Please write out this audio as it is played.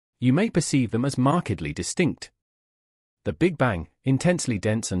you may perceive them as markedly distinct. The Big Bang, intensely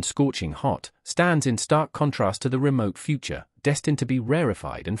dense and scorching hot, stands in stark contrast to the remote future, destined to be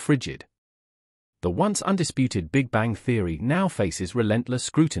rarefied and frigid. The once undisputed Big Bang theory now faces relentless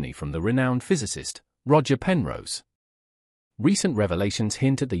scrutiny from the renowned physicist, Roger Penrose. Recent revelations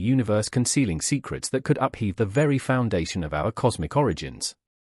hint at the universe concealing secrets that could upheave the very foundation of our cosmic origins.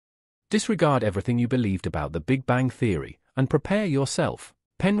 Disregard everything you believed about the Big Bang theory, and prepare yourself.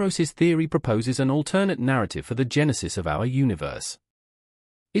 Penrose's theory proposes an alternate narrative for the genesis of our universe.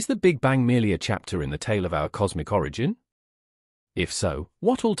 Is the Big Bang merely a chapter in the tale of our cosmic origin? If so,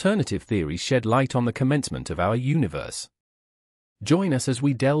 what alternative theories shed light on the commencement of our universe? Join us as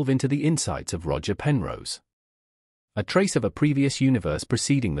we delve into the insights of Roger Penrose. A trace of a previous universe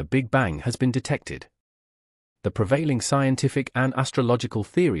preceding the Big Bang has been detected. The prevailing scientific and astrological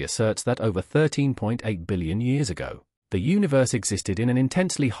theory asserts that over 13.8 billion years ago, the universe existed in an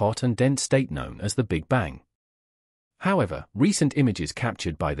intensely hot and dense state known as the Big Bang. However, recent images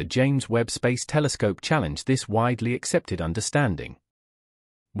captured by the James Webb Space Telescope challenge this widely accepted understanding.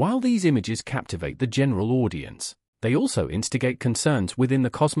 While these images captivate the general audience, they also instigate concerns within the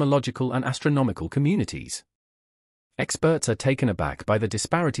cosmological and astronomical communities. Experts are taken aback by the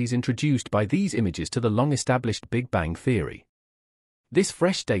disparities introduced by these images to the long-established Big Bang theory. This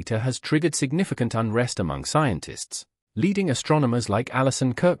fresh data has triggered significant unrest among scientists, leading astronomers like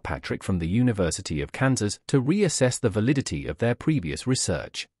Alison Kirkpatrick from the University of Kansas to reassess the validity of their previous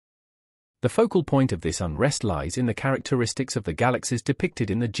research. The focal point of this unrest lies in the characteristics of the galaxies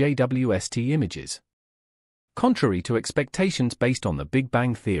depicted in the JWST images. Contrary to expectations based on the Big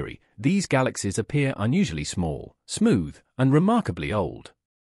Bang theory, these galaxies appear unusually small, smooth, and remarkably old.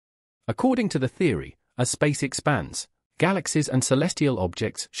 According to the theory, as space expands, galaxies and celestial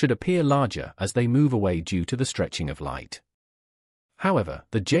objects should appear larger as they move away due to the stretching of light. However,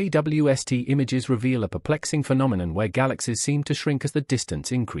 the JWST images reveal a perplexing phenomenon where galaxies seem to shrink as the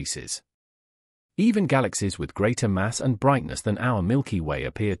distance increases. Even galaxies with greater mass and brightness than our Milky Way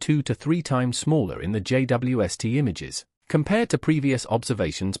appear 2 to 3 times smaller in the JWST images, compared to previous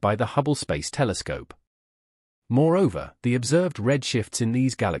observations by the Hubble Space Telescope. Moreover, the observed redshifts in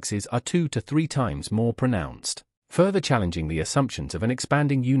these galaxies are 2 to 3 times more pronounced, further challenging the assumptions of an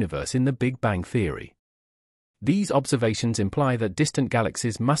expanding universe in the Big Bang theory. These observations imply that distant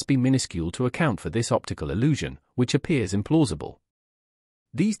galaxies must be minuscule to account for this optical illusion, which appears implausible.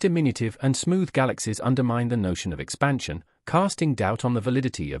 These diminutive and smooth galaxies undermine the notion of expansion, casting doubt on the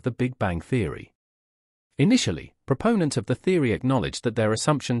validity of the Big Bang theory. Initially, proponents of the theory acknowledged that their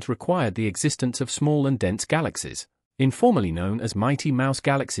assumptions required the existence of small and dense galaxies, informally known as Mighty Mouse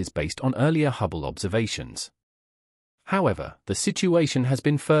galaxies based on earlier Hubble observations. However, the situation has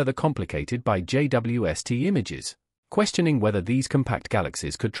been further complicated by JWST images, questioning whether these compact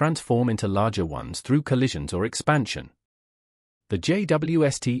galaxies could transform into larger ones through collisions or expansion. The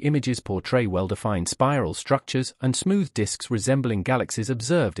JWST images portray well-defined spiral structures and smooth disks resembling galaxies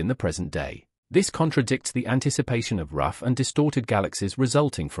observed in the present day. This contradicts the anticipation of rough and distorted galaxies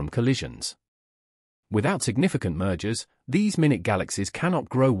resulting from collisions. Without significant mergers, these minute galaxies cannot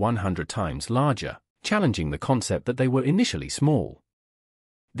grow 100 times larger, challenging the concept that they were initially small.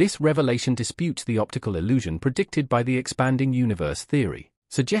 This revelation disputes the optical illusion predicted by the expanding universe theory,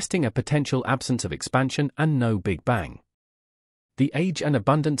 suggesting a potential absence of expansion and no Big Bang. The age and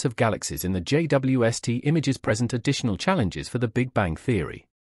abundance of galaxies in the JWST images present additional challenges for the Big Bang theory.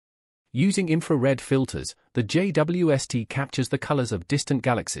 Using infrared filters, the JWST captures the colors of distant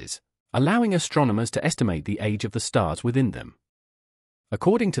galaxies, allowing astronomers to estimate the age of the stars within them.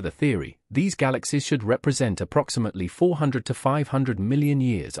 According to the theory, these galaxies should represent approximately 400 to 500 million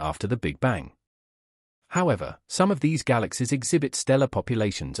years after the Big Bang. However, some of these galaxies exhibit stellar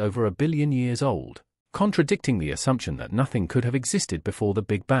populations over 1 billion years old, contradicting the assumption that nothing could have existed before the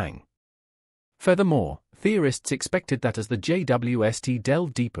Big Bang. Furthermore, theorists expected that as the JWST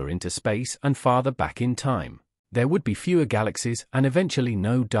delved deeper into space and farther back in time, there would be fewer galaxies and eventually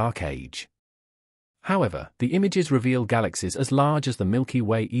no dark age. However, the images reveal galaxies as large as the Milky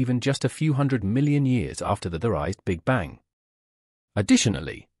Way even just a few 100 million years after the theorized Big Bang.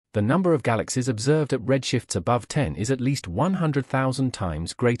 Additionally, the number of galaxies observed at redshifts above 10 is at least 100,000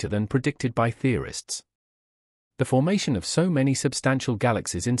 times greater than predicted by theorists. The formation of so many substantial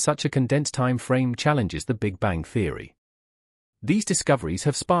galaxies in such a condensed time frame challenges the Big Bang theory. These discoveries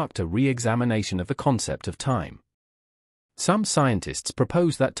have sparked a re-examination of the concept of time. Some scientists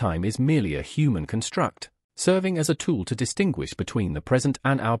propose that time is merely a human construct, serving as a tool to distinguish between the present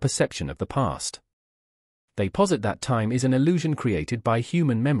and our perception of the past. They posit that time is an illusion created by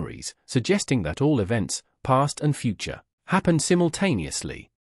human memories, suggesting that all events, past and future, happen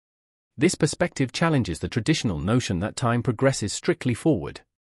simultaneously. This perspective challenges the traditional notion that time progresses strictly forward.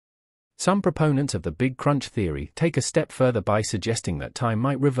 Some proponents of the Big Crunch theory take a step further by suggesting that time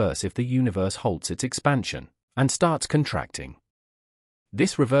might reverse if the universe halts its expansion and starts contracting.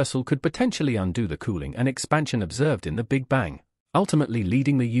 This reversal could potentially undo the cooling and expansion observed in the Big Bang, ultimately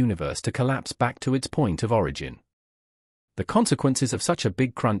leading the universe to collapse back to its point of origin. The consequences of such a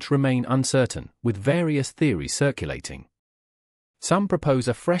big crunch remain uncertain, with various theories circulating. Some propose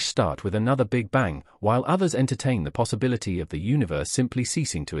a fresh start with another Big Bang, while others entertain the possibility of the universe simply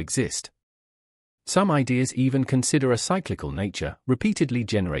ceasing to exist. Some ideas even consider a cyclical nature, repeatedly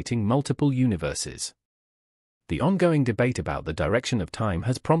generating multiple universes. The ongoing debate about the direction of time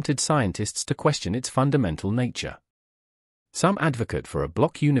has prompted scientists to question its fundamental nature. Some advocate for a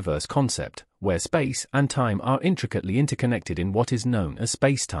block universe concept, where space and time are intricately interconnected in what is known as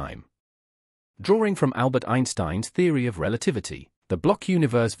spacetime. Drawing from Albert Einstein's theory of relativity, the block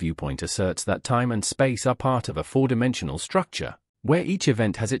universe viewpoint asserts that time and space are part of a four-dimensional structure, where each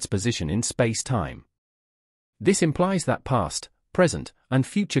event has its position in space-time. This implies that past, present, and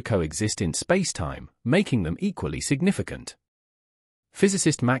future coexist in spacetime, making them equally significant.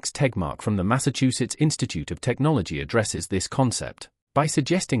 Physicist Max Tegmark from the Massachusetts Institute of Technology addresses this concept by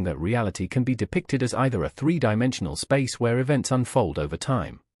suggesting that reality can be depicted as either a three-dimensional space where events unfold over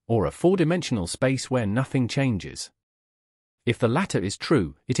time, or a four-dimensional space where nothing changes. If the latter is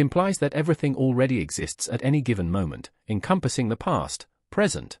true, it implies that everything already exists at any given moment, encompassing the past,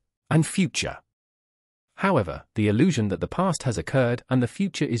 present, and future. However, the illusion that the past has occurred and the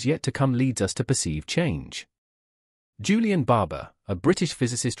future is yet to come leads us to perceive change. Julian Barber, a British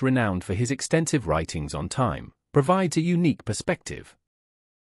physicist renowned for his extensive writings on time, provides a unique perspective.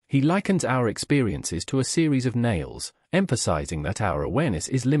 He likens our experiences to a series of nails, emphasizing that our awareness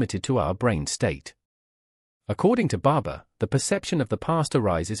is limited to our brain state. According to Barber, the perception of the past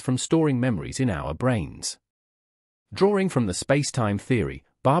arises from storing memories in our brains. Drawing from the space-time theory,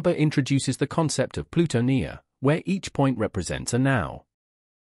 Barber introduces the concept of plutonia, where each point represents a now.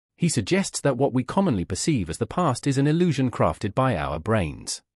 He suggests that what we commonly perceive as the past is an illusion crafted by our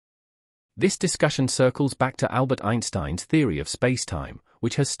brains. This discussion circles back to Albert Einstein's theory of spacetime,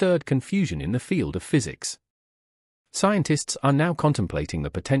 which has stirred confusion in the field of physics. Scientists are now contemplating the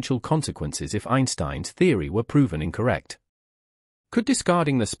potential consequences if Einstein's theory were proven incorrect. Could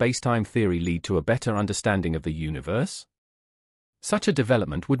discarding the spacetime theory lead to a better understanding of the universe? Such a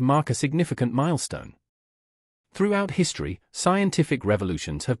development would mark a significant milestone. Throughout history, scientific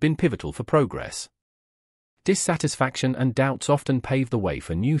revolutions have been pivotal for progress. Dissatisfaction and doubts often pave the way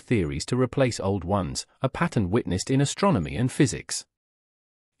for new theories to replace old ones, a pattern witnessed in astronomy and physics.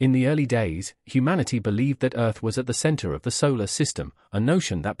 In the early days, humanity believed that Earth was at the center of the solar system, a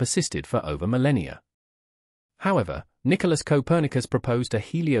notion that persisted for over millennia. However, Nicholas Copernicus proposed a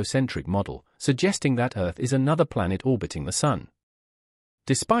heliocentric model, suggesting that Earth is another planet orbiting the Sun.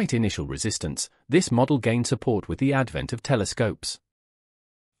 Despite initial resistance, this model gained support with the advent of telescopes.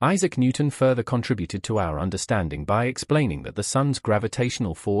 Isaac Newton further contributed to our understanding by explaining that the Sun's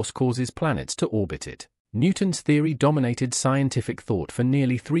gravitational force causes planets to orbit it. Newton's theory dominated scientific thought for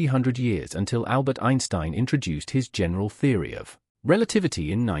nearly 300 years until Albert Einstein introduced his general theory of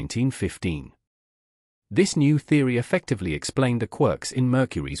relativity in 1915. This new theory effectively explained the quirks in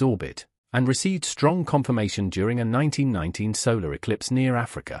Mercury's orbit, and received strong confirmation during a 1919 solar eclipse near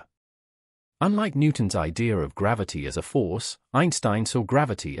Africa. Unlike Newton's idea of gravity as a force, Einstein saw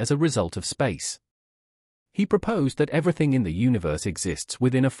gravity as a result of space. He proposed that everything in the universe exists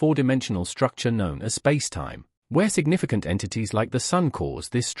within a four-dimensional structure known as spacetime, where significant entities like the Sun cause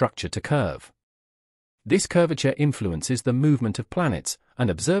this structure to curve. This curvature influences the movement of planets, and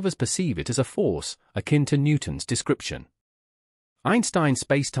observers perceive it as a force, akin to Newton's description. Einstein's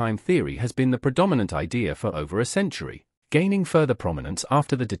spacetime theory has been the predominant idea for over a century, gaining further prominence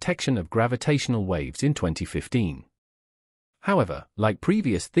after the detection of gravitational waves in 2015. However, like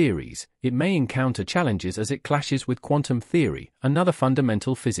previous theories, it may encounter challenges as it clashes with quantum theory, another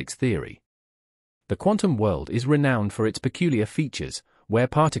fundamental physics theory. The quantum world is renowned for its peculiar features, where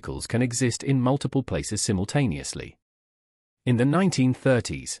particles can exist in multiple places simultaneously. In the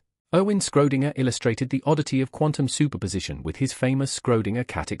 1930s, Erwin Schrödinger illustrated the oddity of quantum superposition with his famous Schrödinger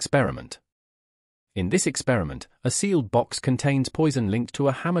cat experiment. In this experiment, a sealed box contains poison linked to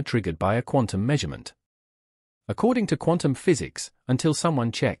a hammer triggered by a quantum measurement. According to quantum physics, until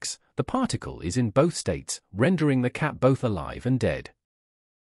someone checks, the particle is in both states, rendering the cat both alive and dead.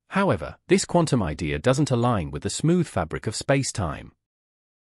 However, this quantum idea doesn't align with the smooth fabric of space-time.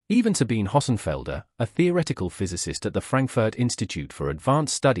 Even Sabine Hossenfelder, a theoretical physicist at the Frankfurt Institute for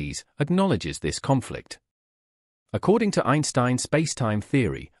Advanced Studies, acknowledges this conflict. According to Einstein's spacetime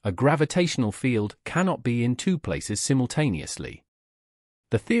theory, a gravitational field cannot be in two places simultaneously.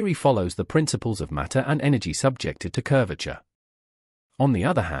 The theory follows the principles of matter and energy subjected to curvature. On the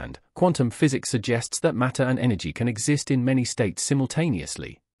other hand, quantum physics suggests that matter and energy can exist in many states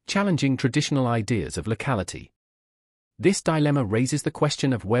simultaneously, challenging traditional ideas of locality. This dilemma raises the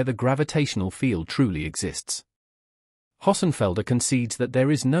question of where the gravitational field truly exists. Hossenfelder concedes that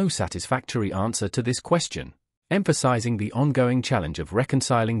there is no satisfactory answer to this question, emphasizing the ongoing challenge of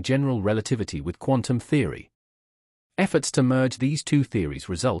reconciling general relativity with quantum theory. Efforts to merge these two theories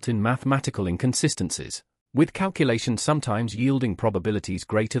result in mathematical inconsistencies, with calculations sometimes yielding probabilities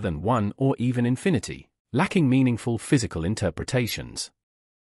greater than 1 or even infinity, lacking meaningful physical interpretations.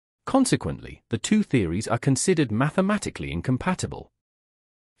 Consequently, the two theories are considered mathematically incompatible.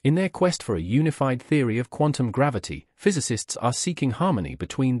 In their quest for a unified theory of quantum gravity, physicists are seeking harmony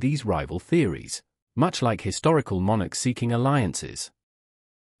between these rival theories, much like historical monarchs seeking alliances.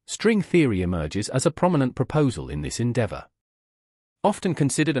 String theory emerges as a prominent proposal in this endeavor. Often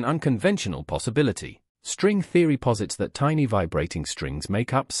considered an unconventional possibility, string theory posits that tiny vibrating strings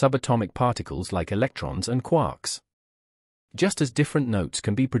make up subatomic particles like electrons and quarks. Just as different notes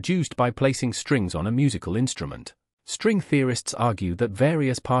can be produced by placing strings on a musical instrument, string theorists argue that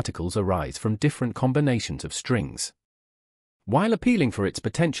various particles arise from different combinations of strings. While appealing for its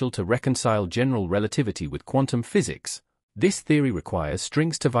potential to reconcile general relativity with quantum physics, this theory requires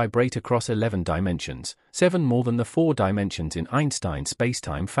strings to vibrate across 11 dimensions, 7 more than the 4 dimensions in Einstein's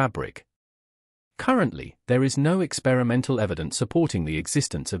spacetime fabric. Currently, there is no experimental evidence supporting the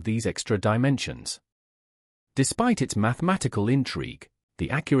existence of these extra dimensions. Despite its mathematical intrigue,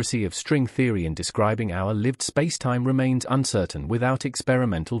 the accuracy of string theory in describing our lived spacetime remains uncertain without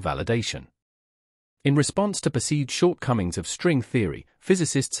experimental validation. In response to perceived shortcomings of string theory,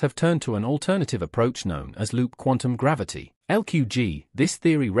 physicists have turned to an alternative approach known as loop quantum gravity, LQG. This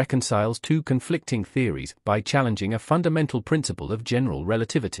theory reconciles two conflicting theories by challenging a fundamental principle of general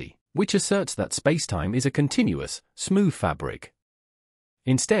relativity, which asserts that spacetime is a continuous, smooth fabric.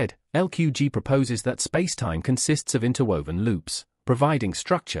 Instead, LQG proposes that spacetime consists of interwoven loops, providing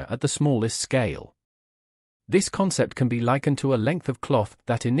structure at the smallest scale. This concept can be likened to a length of cloth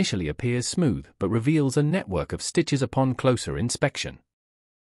that initially appears smooth but reveals a network of stitches upon closer inspection.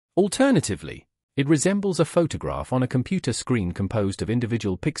 Alternatively, it resembles a photograph on a computer screen composed of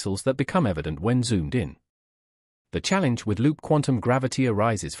individual pixels that become evident when zoomed in. The challenge with loop quantum gravity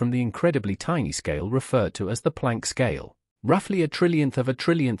arises from the incredibly tiny scale referred to as the Planck scale, roughly a trillionth of a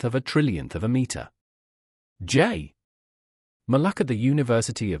trillionth of a trillionth of a meter. J. Maluk at the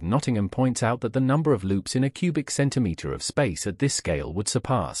University of Nottingham points out that the number of loops in a cubic centimeter of space at this scale would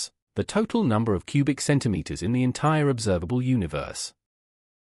surpass the total number of cubic centimeters in the entire observable universe.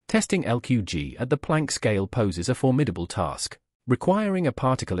 Testing LQG at the Planck scale poses a formidable task, requiring a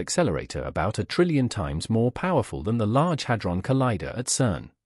particle accelerator about 1 trillion times more powerful than the Large Hadron Collider at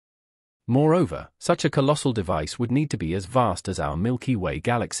CERN. Moreover, such a colossal device would need to be as vast as our Milky Way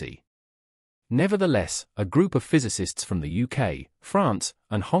galaxy. Nevertheless, a group of physicists from the UK, France,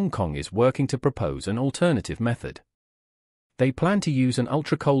 and Hong Kong is working to propose an alternative method. They plan to use an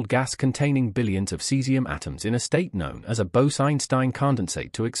ultra-cold gas containing billions of cesium atoms in a state known as a Bose-Einstein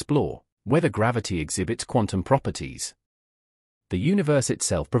condensate to explore whether gravity exhibits quantum properties. The universe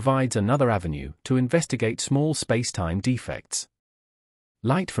itself provides another avenue to investigate small space-time defects.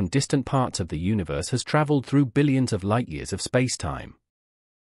 Light from distant parts of the universe has traveled through billions of light-years of space-time.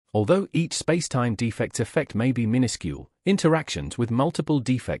 Although each spacetime defect's effect may be minuscule, interactions with multiple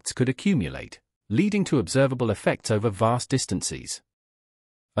defects could accumulate, leading to observable effects over vast distances.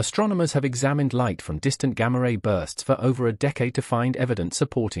 Astronomers have examined light from distant gamma-ray bursts for over a decade to find evidence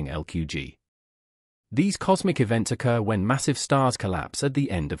supporting LQG. These cosmic events occur when massive stars collapse at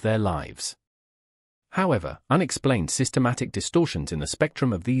the end of their lives. However, unexplained systematic distortions in the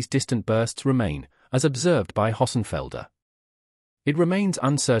spectrum of these distant bursts remain, as observed by Hossenfelder. It remains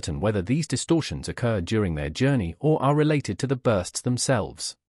uncertain whether these distortions occur during their journey or are related to the bursts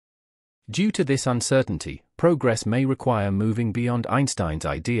themselves. Due to this uncertainty, progress may require moving beyond Einstein's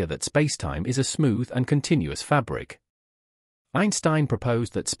idea that spacetime is a smooth and continuous fabric. Einstein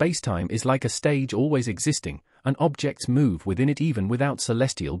proposed that spacetime is like a stage always existing, and objects move within it even without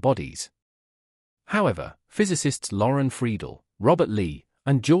celestial bodies. However, physicists Lauren Friedel, Robert Lee,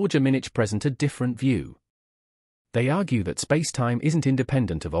 and George Minich present a different view. They argue that spacetime isn't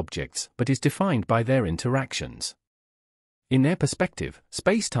independent of objects but is defined by their interactions. In their perspective,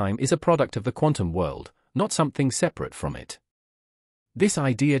 spacetime is a product of the quantum world, not something separate from it. This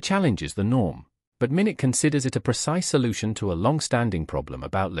idea challenges the norm. but Minnick considers it a precise solution to a long-standing problem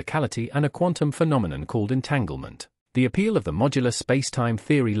about locality and a quantum phenomenon called entanglement. The appeal of the modular space-time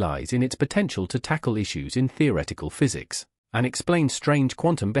theory lies in its potential to tackle issues in theoretical physics and explain strange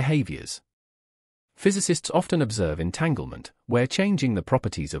quantum behaviors. Physicists often observe entanglement, where changing the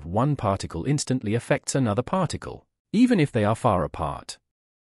properties of one particle instantly affects another particle, even if they are far apart.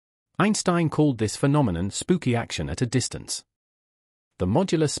 Einstein called this phenomenon spooky action at a distance. The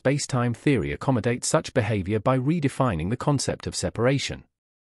modular space-time theory accommodates such behavior by redefining the concept of separation.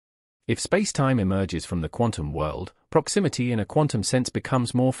 If space-time emerges from the quantum world, proximity in a quantum sense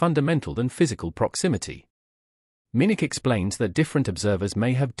becomes more fundamental than physical proximity. Minnick explains that different observers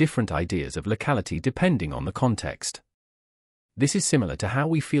may have different ideas of locality depending on the context. This is similar to how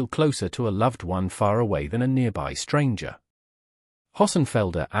we feel closer to a loved one far away than a nearby stranger.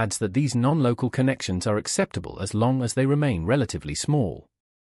 Hossenfelder adds that these non-local connections are acceptable as long as they remain relatively small.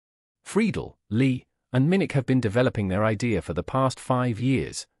 Friedel, Lee, and Minnick have been developing their idea for the past 5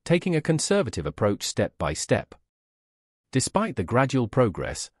 years, taking a conservative approach step by step. Despite the gradual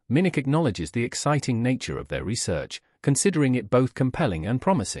progress, Minnick acknowledges the exciting nature of their research, considering it both compelling and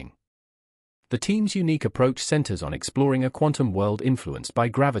promising. The team's unique approach centers on exploring a quantum world influenced by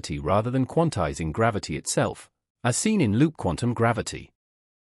gravity rather than quantizing gravity itself, as seen in loop quantum gravity.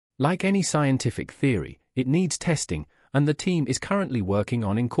 Like any scientific theory, it needs testing, and the team is currently working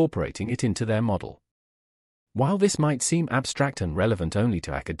on incorporating it into their model. While this might seem abstract and relevant only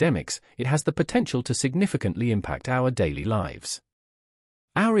to academics, it has the potential to significantly impact our daily lives.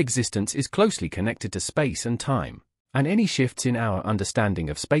 Our existence is closely connected to space and time, and any shifts in our understanding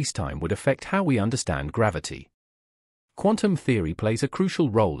of space-time would affect how we understand gravity. Quantum theory plays a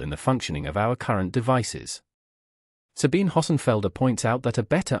crucial role in the functioning of our current devices. Sabine Hossenfelder points out that a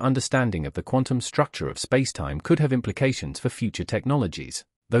better understanding of the quantum structure of spacetime could have implications for future technologies.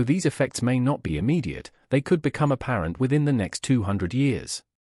 Though these effects may not be immediate, they could become apparent within the next 200 years.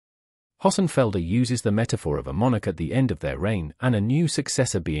 Hossenfelder uses the metaphor of a monarch at the end of their reign and a new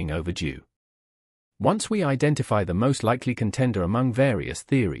successor being overdue. Once we identify the most likely contender among various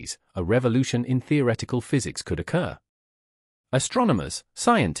theories, a revolution in theoretical physics could occur. Astronomers,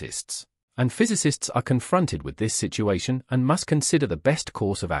 scientists, and physicists are confronted with this situation and must consider the best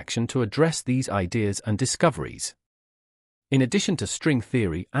course of action to address these ideas and discoveries. In addition to string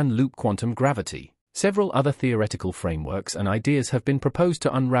theory and loop quantum gravity, several other theoretical frameworks and ideas have been proposed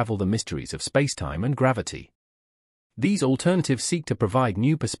to unravel the mysteries of spacetime and gravity. These alternatives seek to provide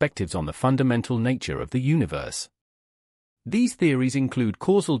new perspectives on the fundamental nature of the universe. These theories include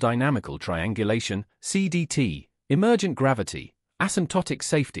causal dynamical triangulation, CDT, emergent gravity, asymptotic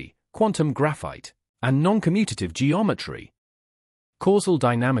safety, quantum graphite, and non-commutative geometry. Causal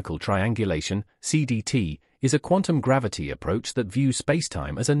dynamical triangulation, CDT, is a quantum gravity approach that views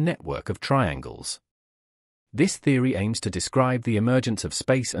spacetime as a network of triangles. This theory aims to describe the emergence of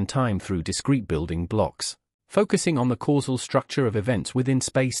space and time through discrete building blocks, focusing on the causal structure of events within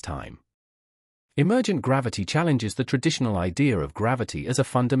spacetime. Emergent gravity challenges the traditional idea of gravity as a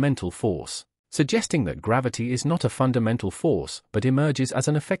fundamental force, suggesting that gravity is not a fundamental force but emerges as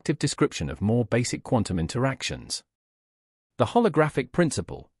an effective description of more basic quantum interactions. The holographic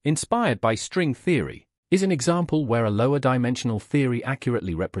principle, inspired by string theory, is an example where a lower-dimensional theory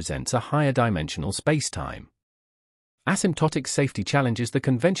accurately represents a higher-dimensional spacetime. Asymptotic safety challenges the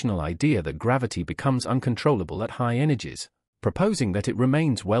conventional idea that gravity becomes uncontrollable at high energies, proposing that it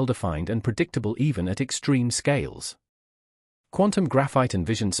remains well-defined and predictable even at extreme scales. Quantum graphite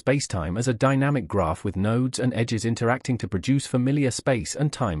envisions spacetime as a dynamic graph with nodes and edges interacting to produce familiar space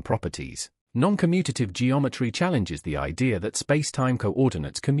and time properties. Non-commutative geometry challenges the idea that spacetime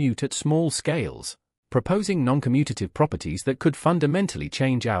coordinates commute at small scales, proposing non-commutative properties that could fundamentally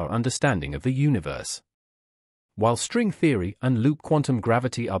change our understanding of the universe. While string theory and loop quantum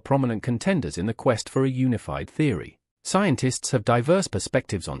gravity are prominent contenders in the quest for a unified theory, scientists have diverse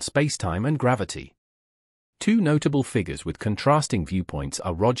perspectives on spacetime and gravity. Two notable figures with contrasting viewpoints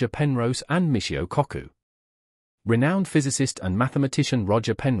are Roger Penrose and Michio Kaku. Renowned physicist and mathematician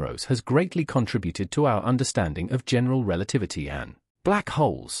Roger Penrose has greatly contributed to our understanding of general relativity and black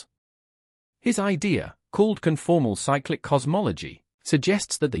holes. His idea, called conformal cyclic cosmology,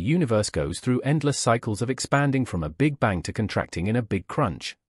 suggests that the universe goes through endless cycles of expanding from a big bang to contracting in a big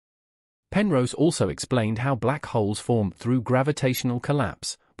crunch. Penrose also explained how black holes form through gravitational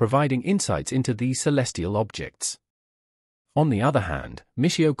collapse, providing insights into these celestial objects. On the other hand,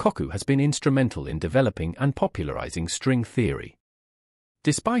 Michio Kaku has been instrumental in developing and popularizing string theory.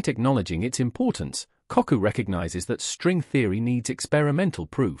 Despite acknowledging its importance, Kaku recognizes that string theory needs experimental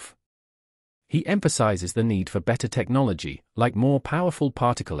proof. He emphasizes the need for better technology, like more powerful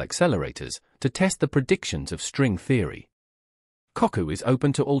particle accelerators, to test the predictions of string theory. Koku is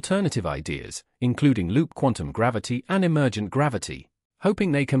open to alternative ideas, including loop quantum gravity and emergent gravity,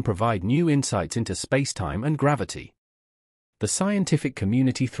 hoping they can provide new insights into spacetime and gravity. The scientific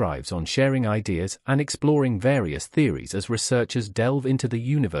community thrives on sharing ideas and exploring various theories as researchers delve into the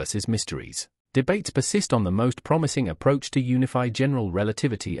universe's mysteries. Debates persist on the most promising approach to unify general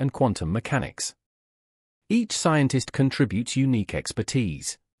relativity and quantum mechanics. Each scientist contributes unique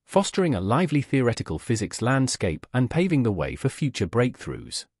expertise, fostering a lively theoretical physics landscape and paving the way for future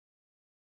breakthroughs.